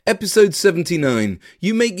Episode 79.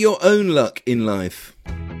 You make your own luck in life.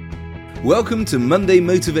 Welcome to Monday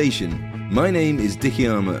Motivation. My name is Dickie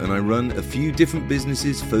Armour and I run a few different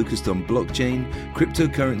businesses focused on blockchain,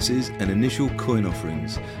 cryptocurrencies and initial coin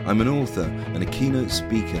offerings. I'm an author and a keynote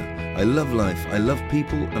speaker. I love life, I love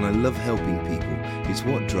people and I love helping people. It's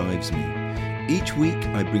what drives me. Each week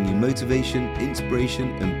I bring you motivation,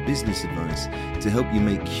 inspiration and business advice to help you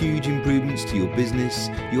make huge improvements to your business,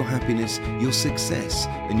 your happiness, your success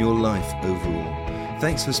and your life overall.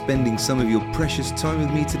 Thanks for spending some of your precious time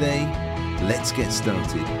with me today. Let's get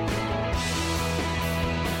started.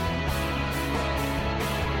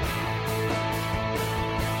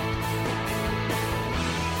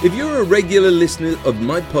 If you're a regular listener of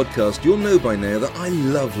my podcast, you'll know by now that I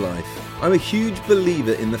love life. I'm a huge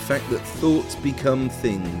believer in the fact that thoughts become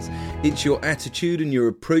things. It's your attitude and your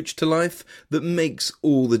approach to life that makes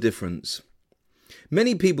all the difference.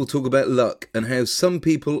 Many people talk about luck and how some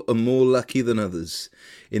people are more lucky than others.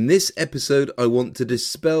 In this episode, I want to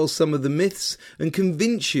dispel some of the myths and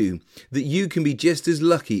convince you that you can be just as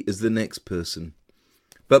lucky as the next person.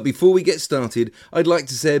 But before we get started, I'd like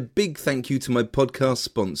to say a big thank you to my podcast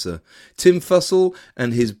sponsor, Tim Fussell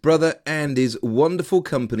and his brother Andy's wonderful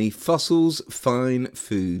company, Fussell's Fine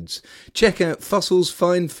Foods. Check out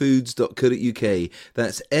fusselsfinefoods.co.uk.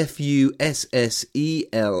 That's Fussels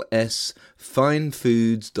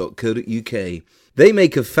finefoods.co.uk. They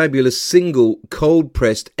make a fabulous single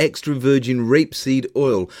cold-pressed extra virgin rapeseed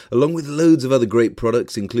oil, along with loads of other great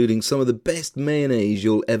products, including some of the best mayonnaise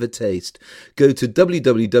you'll ever taste. Go to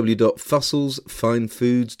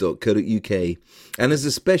www.fusselsfinefoods.co.uk. And as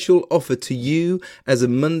a special offer to you as a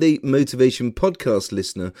Monday Motivation podcast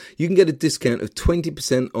listener, you can get a discount of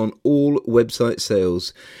 20% on all website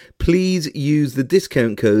sales. Please use the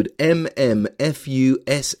discount code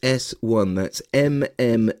MMFUSS1. That's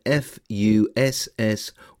MMFUSS1.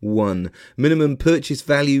 Minimum purchase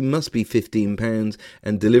value must be £15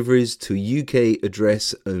 and deliveries to UK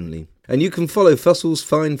address only. And you can follow Fussell's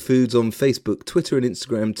Fine Foods on Facebook, Twitter and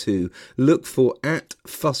Instagram too. Look for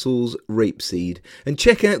 @Fussell's Rapeseed. And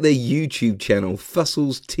check out their YouTube channel,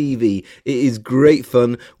 Fussell's TV. It is great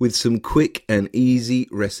fun with some quick and easy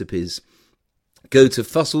recipes. Go to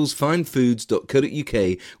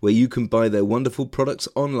fusselsfinefoods.co.uk where you can buy their wonderful products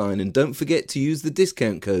online, and don't forget to use the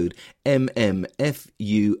discount code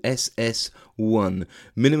MMFUSS1.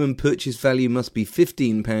 Minimum purchase value must be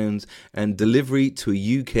 £15 and delivery to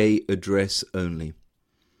a UK address only.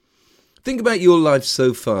 Think about your life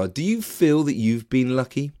so far. Do you feel that you've been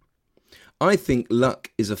lucky? I think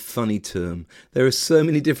luck is a funny term. There are so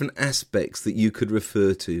many different aspects that you could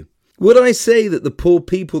refer to. Would I say that the poor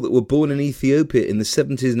people that were born in Ethiopia in the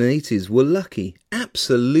 70s and 80s were lucky?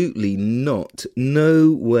 Absolutely not. No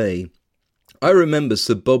way. I remember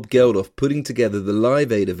Sir Bob Geldof putting together the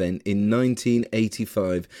Live Aid event in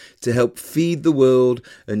 1985 to help feed the world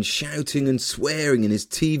and shouting and swearing in his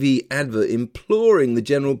TV advert, imploring the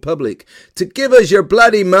general public to give us your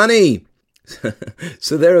bloody money.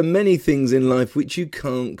 So there are many things in life which you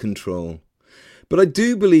can't control. But I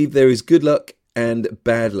do believe there is good luck and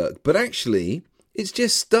bad luck, but actually it's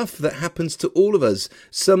just stuff that happens to all of us.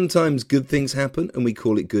 Sometimes good things happen and we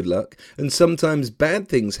call it good luck, and sometimes bad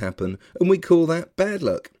things happen and we call that bad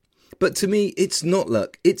luck. But to me, it's not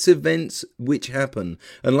luck, it's events which happen.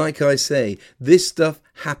 And like I say, this stuff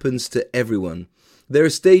happens to everyone. There are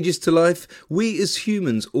stages to life we as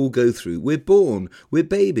humans all go through. We're born, we're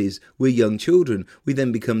babies, we're young children. We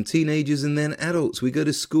then become teenagers and then adults. We go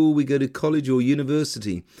to school, we go to college or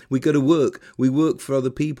university. We go to work, we work for other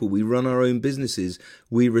people, we run our own businesses,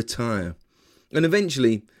 we retire. And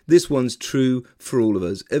eventually, this one's true for all of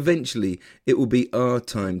us. Eventually, it will be our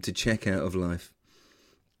time to check out of life.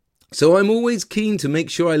 So I'm always keen to make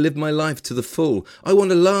sure I live my life to the full. I want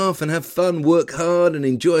to laugh and have fun, work hard and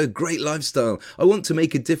enjoy a great lifestyle. I want to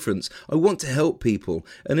make a difference. I want to help people.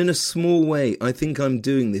 And in a small way, I think I'm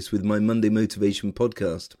doing this with my Monday Motivation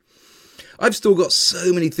podcast. I've still got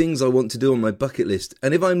so many things I want to do on my bucket list.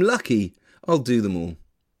 And if I'm lucky, I'll do them all.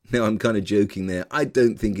 Now, I'm kind of joking there. I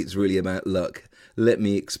don't think it's really about luck. Let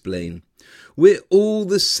me explain. We're all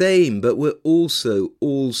the same, but we're also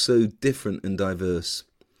all so different and diverse.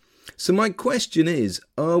 So my question is,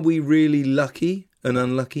 are we really lucky and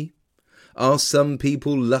unlucky? Are some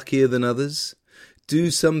people luckier than others? Do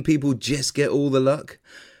some people just get all the luck?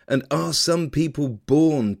 And are some people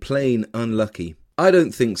born plain unlucky? I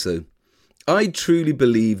don't think so. I truly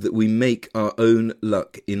believe that we make our own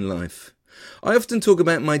luck in life. I often talk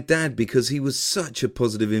about my dad because he was such a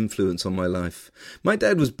positive influence on my life. My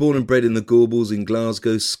dad was born and bred in the Gorbals in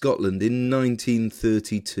Glasgow, Scotland in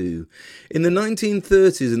 1932. In the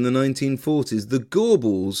 1930s and the 1940s, the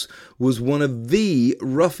Gorbals was one of the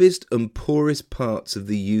roughest and poorest parts of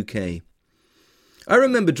the UK. I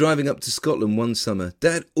remember driving up to Scotland one summer.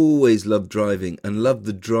 Dad always loved driving and loved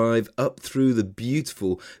the drive up through the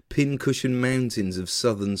beautiful Pincushion Mountains of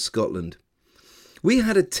southern Scotland. We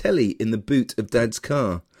had a telly in the boot of Dad's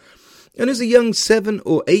car, and as a young 7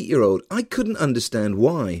 or 8-year-old, I couldn't understand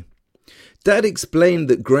why. Dad explained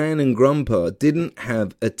that Gran and Grandpa didn't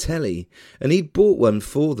have a telly, and he'd bought one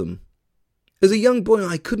for them. As a young boy,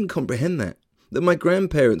 I couldn't comprehend that my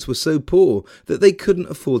grandparents were so poor that they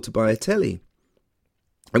couldn't afford to buy a telly.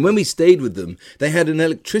 And when we stayed with them, they had an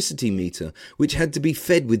electricity meter, which had to be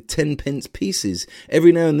fed with 10p pieces.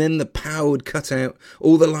 Every now and then the power would cut out,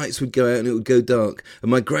 all the lights would go out and it would go dark, and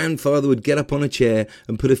my grandfather would get up on a chair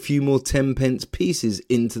and put a few more 10p pieces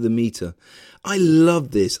into the meter. I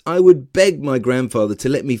loved this. I would beg my grandfather to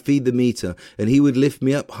let me feed the meter, and he would lift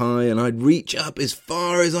me up high, and I'd reach up as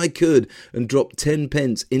far as I could and drop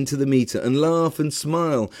 10p into the meter and laugh and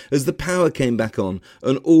smile as the power came back on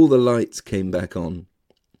and all the lights came back on.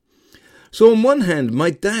 So on one hand, my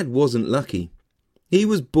dad wasn't lucky. He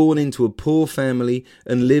was born into a poor family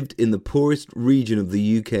and lived in the poorest region of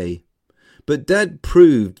the UK. But Dad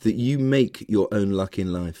proved that you make your own luck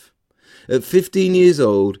in life. At 15 years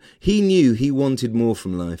old, he knew he wanted more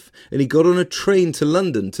from life, and he got on a train to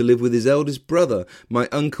London to live with his eldest brother, my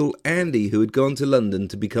uncle Andy, who had gone to London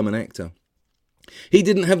to become an actor. He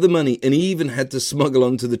didn't have the money, and he even had to smuggle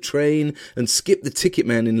onto the train and skip the ticket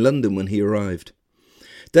man in London when he arrived.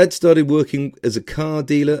 Dad started working as a car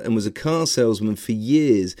dealer and was a car salesman for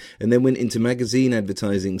years, and then went into magazine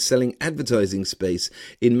advertising, selling advertising space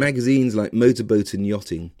in magazines like Motorboat and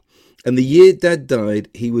Yachting. And the year Dad died,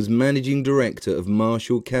 he was managing director of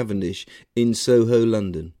Marshall Cavendish in Soho,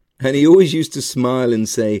 London. And he always used to smile and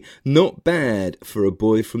say, "Not bad for a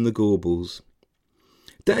boy from the Gorbals."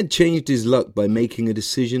 Dad changed his luck by making a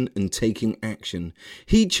decision and taking action.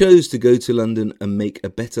 He chose to go to London and make a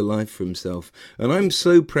better life for himself, and I'm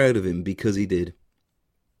so proud of him because he did.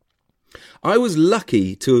 I was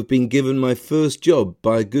lucky to have been given my first job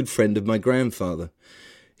by a good friend of my grandfather.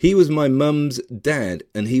 He was my mum's dad,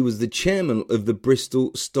 and he was the chairman of the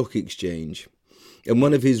Bristol Stock Exchange. And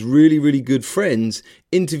one of his really, really good friends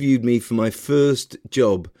interviewed me for my first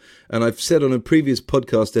job. And I've said on a previous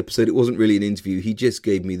podcast episode, it wasn't really an interview. He just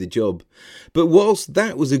gave me the job. But whilst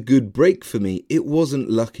that was a good break for me, it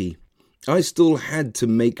wasn't lucky. I still had to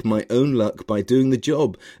make my own luck by doing the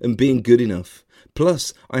job and being good enough.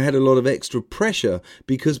 Plus, I had a lot of extra pressure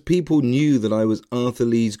because people knew that I was Arthur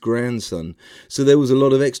Lee's grandson. So there was a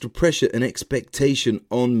lot of extra pressure and expectation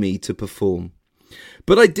on me to perform.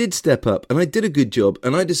 But I did step up, and I did a good job,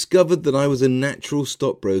 and I discovered that I was a natural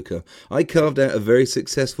stockbroker. I carved out a very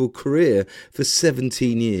successful career for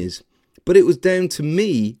 17 years. But it was down to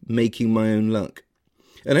me making my own luck.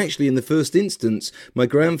 And actually, in the first instance, my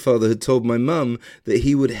grandfather had told my mum that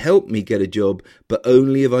he would help me get a job, but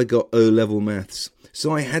only if I got O-level maths.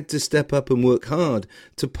 So I had to step up and work hard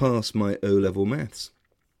to pass my O-level maths.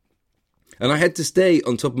 And I had to stay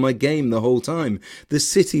on top of my game the whole time. The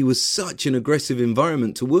city was such an aggressive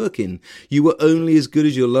environment to work in. You were only as good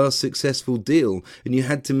as your last successful deal, and you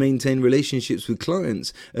had to maintain relationships with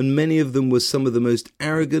clients, and many of them were some of the most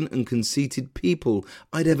arrogant and conceited people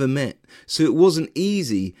I'd ever met. So it wasn't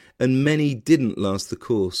easy, and many didn't last the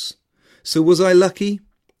course. So was I lucky?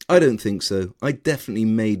 I don't think so. I definitely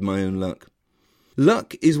made my own luck.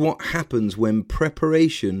 Luck is what happens when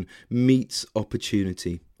preparation meets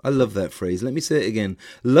opportunity. I love that phrase. Let me say it again.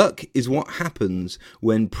 Luck is what happens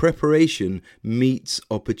when preparation meets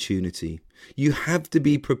opportunity. You have to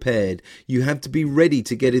be prepared. You have to be ready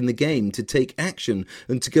to get in the game, to take action,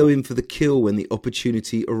 and to go in for the kill when the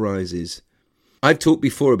opportunity arises. I've talked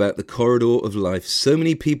before about the corridor of life. So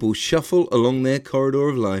many people shuffle along their corridor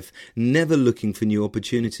of life, never looking for new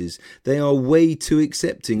opportunities. They are way too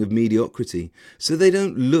accepting of mediocrity, so they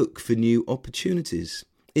don't look for new opportunities.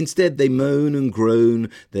 Instead, they moan and groan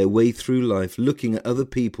their way through life, looking at other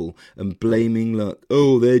people and blaming luck.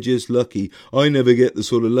 Oh, they're just lucky. I never get the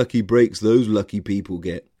sort of lucky breaks those lucky people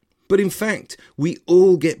get. But in fact, we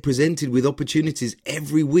all get presented with opportunities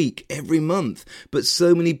every week, every month. But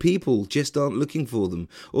so many people just aren't looking for them,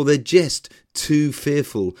 or they're just too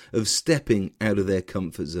fearful of stepping out of their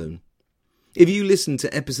comfort zone. If you listen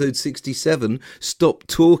to episode 67, Stop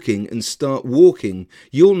Talking and Start Walking,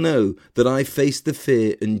 you'll know that I faced the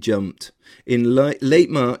fear and jumped. In late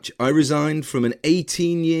March, I resigned from an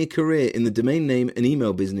 18-year career in the domain name and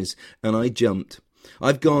email business, and I jumped.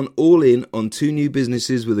 I've gone all in on 2 new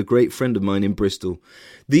businesses with a great friend of mine in Bristol.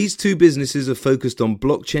 These 2 businesses are focused on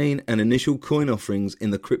blockchain and initial coin offerings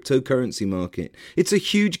in the cryptocurrency market. It's a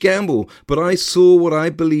huge gamble, but I saw what I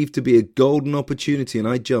believed to be a golden opportunity and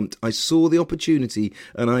I jumped. I saw the opportunity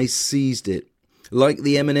and I seized it. Like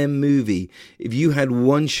the Eminem movie, if you had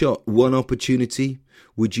one shot, one opportunity,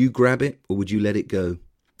 would you grab it or would you let it go?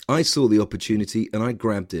 I saw the opportunity and I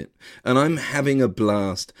grabbed it, and I'm having a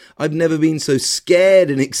blast. I've never been so scared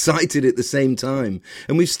and excited at the same time.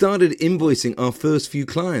 And we've started invoicing our first few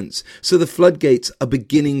clients, so the floodgates are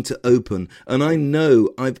beginning to open, and I know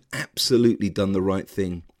I've absolutely done the right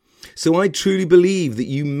thing. So I truly believe that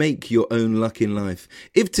you make your own luck in life.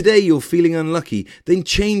 If today you're feeling unlucky, then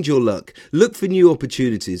change your luck. Look for new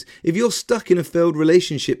opportunities. If you're stuck in a failed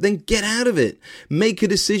relationship, then get out of it. Make a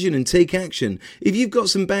decision and take action. If you've got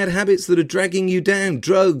some bad habits that are dragging you down,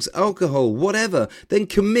 drugs, alcohol, whatever, then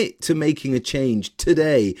commit to making a change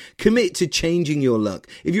today. Commit to changing your luck.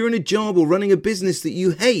 If you're in a job or running a business that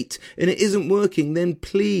you hate and it isn't working, then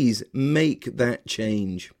please make that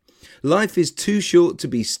change. Life is too short to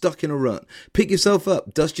be stuck in a rut. Pick yourself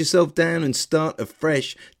up, dust yourself down and start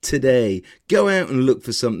afresh today. Go out and look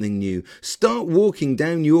for something new. Start walking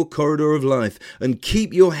down your corridor of life and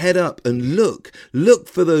keep your head up and look. Look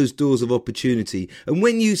for those doors of opportunity. And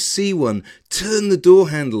when you see one, turn the door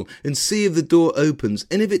handle and see if the door opens.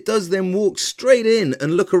 And if it does, then walk straight in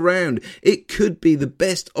and look around. It could be the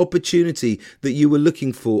best opportunity that you were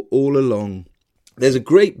looking for all along. There's a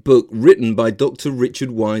great book written by Dr.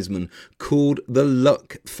 Richard Wiseman called The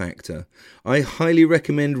Luck Factor. I highly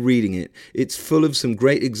recommend reading it. It's full of some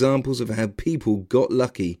great examples of how people got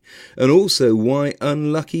lucky, and also why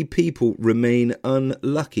unlucky people remain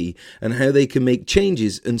unlucky, and how they can make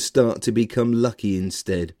changes and start to become lucky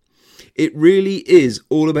instead. It really is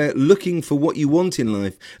all about looking for what you want in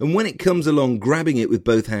life, and when it comes along, grabbing it with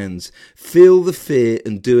both hands. Feel the fear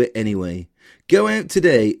and do it anyway. Go out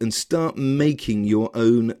today and start making your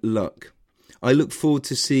own luck. I look forward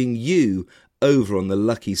to seeing you over on the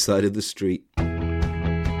lucky side of the street.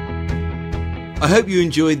 I hope you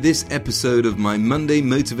enjoyed this episode of my Monday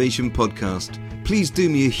Motivation Podcast. Please do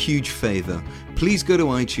me a huge favour. Please go to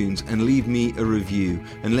iTunes and leave me a review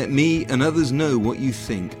and let me and others know what you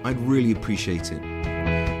think. I'd really appreciate it.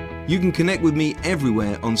 You can connect with me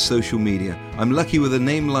everywhere on social media. I'm lucky with a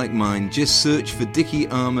name like mine. Just search for Dickie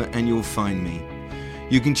Armour and you'll find me.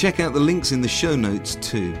 You can check out the links in the show notes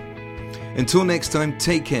too. Until next time,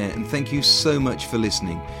 take care and thank you so much for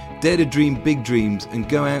listening. Dare to dream big dreams and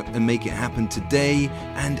go out and make it happen today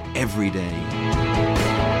and every day.